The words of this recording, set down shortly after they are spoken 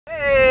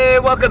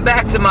welcome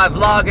back to my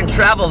vlog and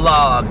travel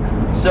log.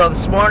 So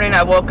this morning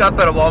I woke up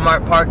at a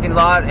Walmart parking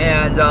lot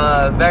and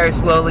very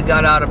slowly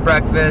got out of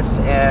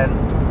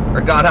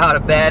got out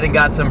of bed and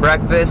got some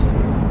breakfast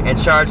and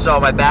charged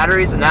all my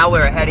batteries, and now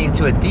we're heading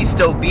to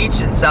Edisto Beach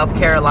in South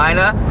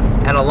Carolina,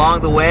 and along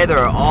the way there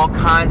are all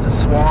kinds of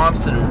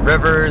swamps and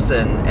rivers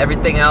and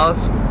everything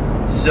else.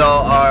 So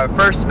our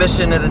first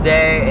mission of the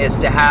day is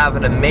to have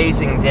an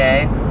amazing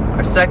day.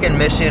 Our second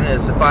mission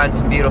is to find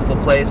some beautiful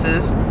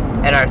places.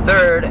 And our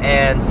third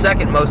and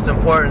second most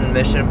important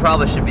mission,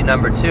 probably should be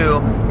number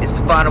 2, is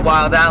to find a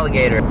wild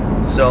alligator.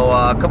 So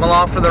come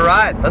along for the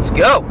ride. Let's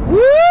go. Woo!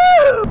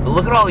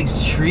 Look at all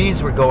these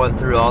trees we're going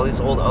through. All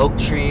these old oak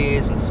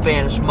trees and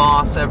Spanish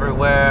moss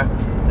everywhere.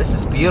 This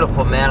is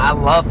beautiful, man. I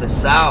love the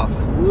South.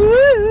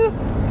 Woo!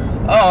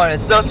 Oh, and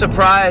it's no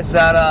surprise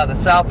that the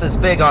South is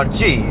big on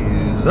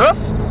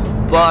Jesus.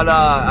 But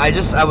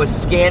I was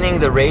scanning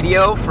the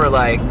radio for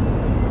like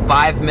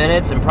 5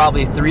 minutes, and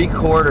probably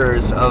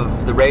 3/4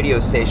 of the radio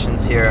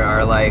stations here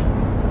are like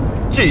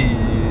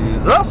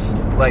Jesus,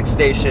 like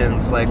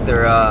stations, like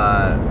they're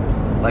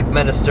like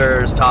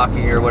ministers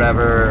talking or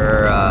whatever,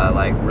 or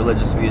like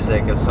religious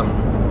music of some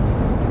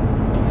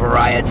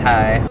variety.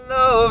 I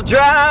love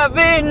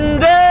driving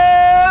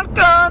down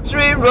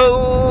country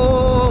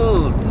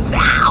roads.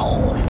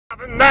 Ow!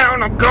 Driving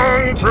down a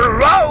country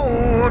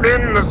road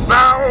in the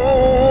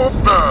South.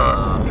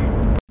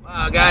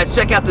 Wow, guys,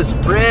 check out this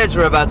bridge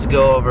we're about to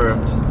go over.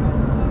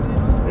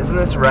 Isn't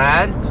this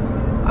rad?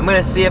 I'm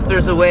gonna see if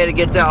there's a way to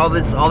get down all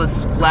this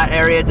flat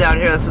area down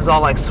here. This is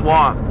all like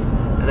swamp,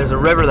 and there's a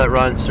river that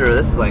runs through.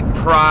 This is like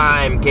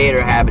prime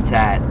gator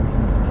habitat.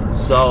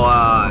 So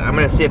I'm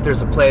gonna see if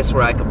there's a place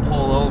where I can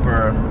pull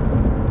over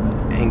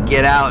and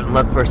get out and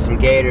look for some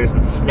gators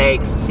and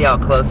snakes and see how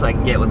close I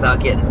can get without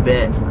getting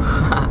bit.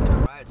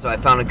 Alright, so I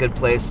found a good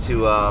place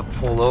to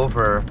pull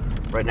over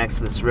right next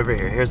to this river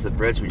here. Here's the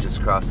bridge we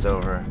just crossed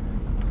over.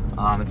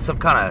 It's some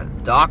kind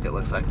of dock, it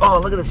looks like. Oh,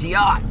 look at this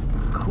yacht.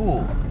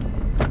 Cool.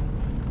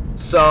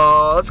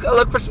 So let's go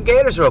look for some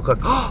gators real quick.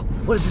 Oh,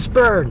 what is this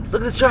bird?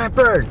 Look at this giant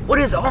bird. What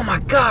is it? Oh my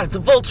god, it's a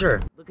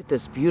vulture. Look at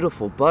this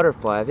beautiful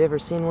butterfly. Have you ever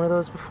seen one of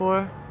those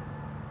before?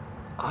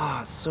 Oh,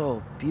 it's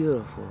so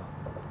beautiful.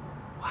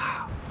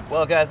 Wow.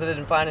 Well, guys, I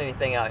didn't find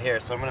anything out here,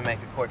 so I'm gonna make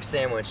a quick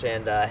sandwich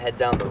and head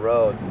down the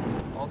road.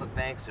 All the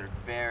banks are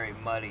very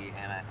muddy,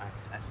 and I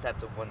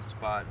stepped at one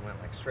spot and went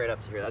like straight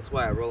up to here. That's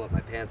why I roll up my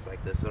pants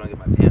like this so I don't get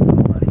my pants all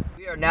muddy.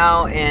 We are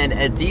now in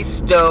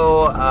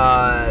Edisto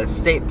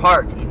State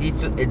Park,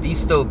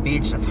 Edisto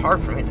Beach. That's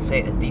hard for me to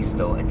say.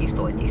 Edisto.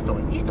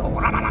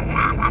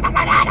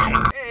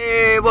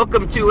 Hey,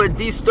 welcome to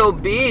Edisto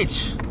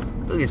Beach.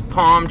 Look at these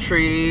palm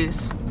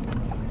trees.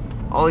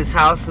 All these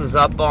houses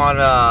up on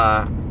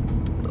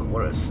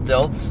what are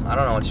stilts? I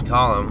don't know what you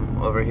call them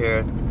over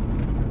here.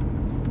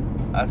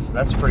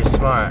 That's pretty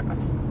smart.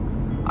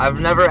 I've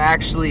never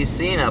actually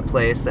seen a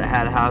place that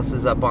had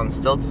houses up on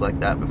stilts like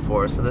that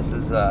before, so this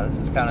is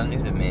kind of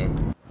new to me.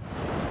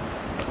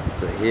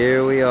 So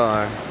here we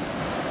are.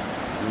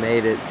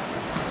 Made it.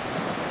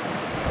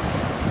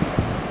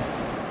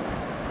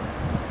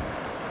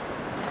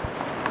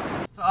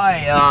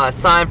 Saw a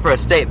sign for a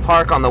state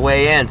park on the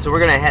way in, so we're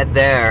gonna head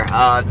there.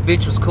 The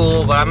beach was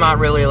cool, but I'm not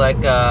really like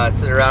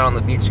sit around on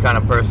the beach kind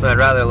of person. I'd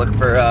rather look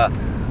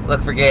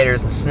for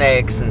gators and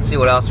snakes and see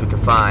what else we can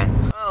find.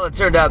 Well, it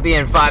turned out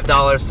being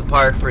 $5 to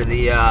park for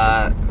the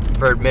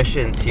for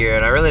admissions here,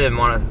 and I really didn't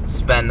want to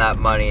spend that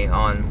money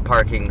on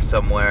parking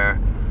somewhere,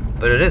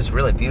 but it is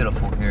really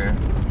beautiful here.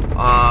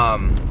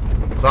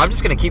 So I'm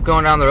just gonna keep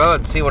going down the road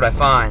and see what I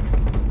find.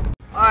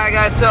 Alright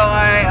guys, so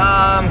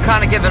I'm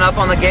kind of giving up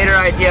on the gator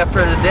idea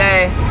for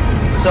today,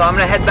 so I'm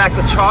gonna head back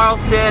to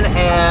Charleston,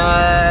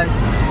 and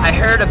I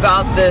heard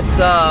about this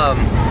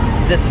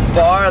this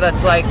bar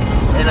that's like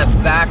in a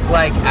back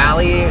like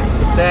alley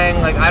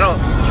thing. Like, I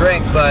don't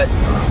drink, but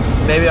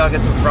maybe I'll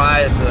get some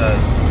fries,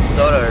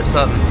 soda or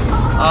something.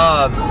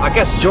 I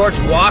guess George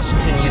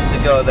Washington used to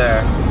go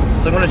there,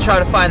 so I'm gonna try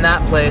to find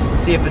that place and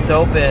see if it's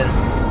open,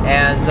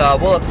 and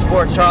we'll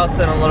explore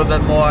Charleston a little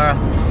bit more,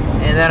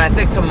 and then I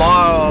think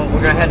tomorrow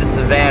we're gonna head to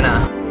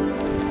Savannah.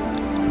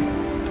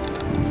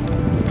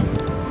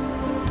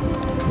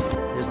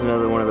 Here's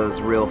another one of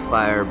those real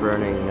fire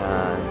burning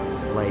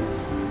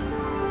lights.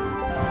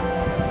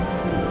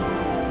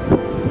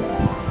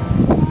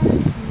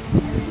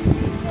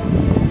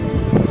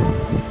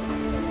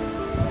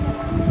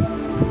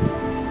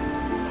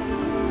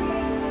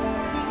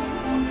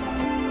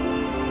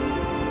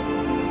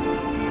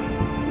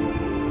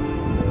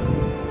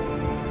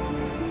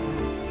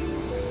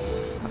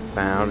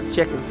 Found a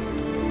chicken.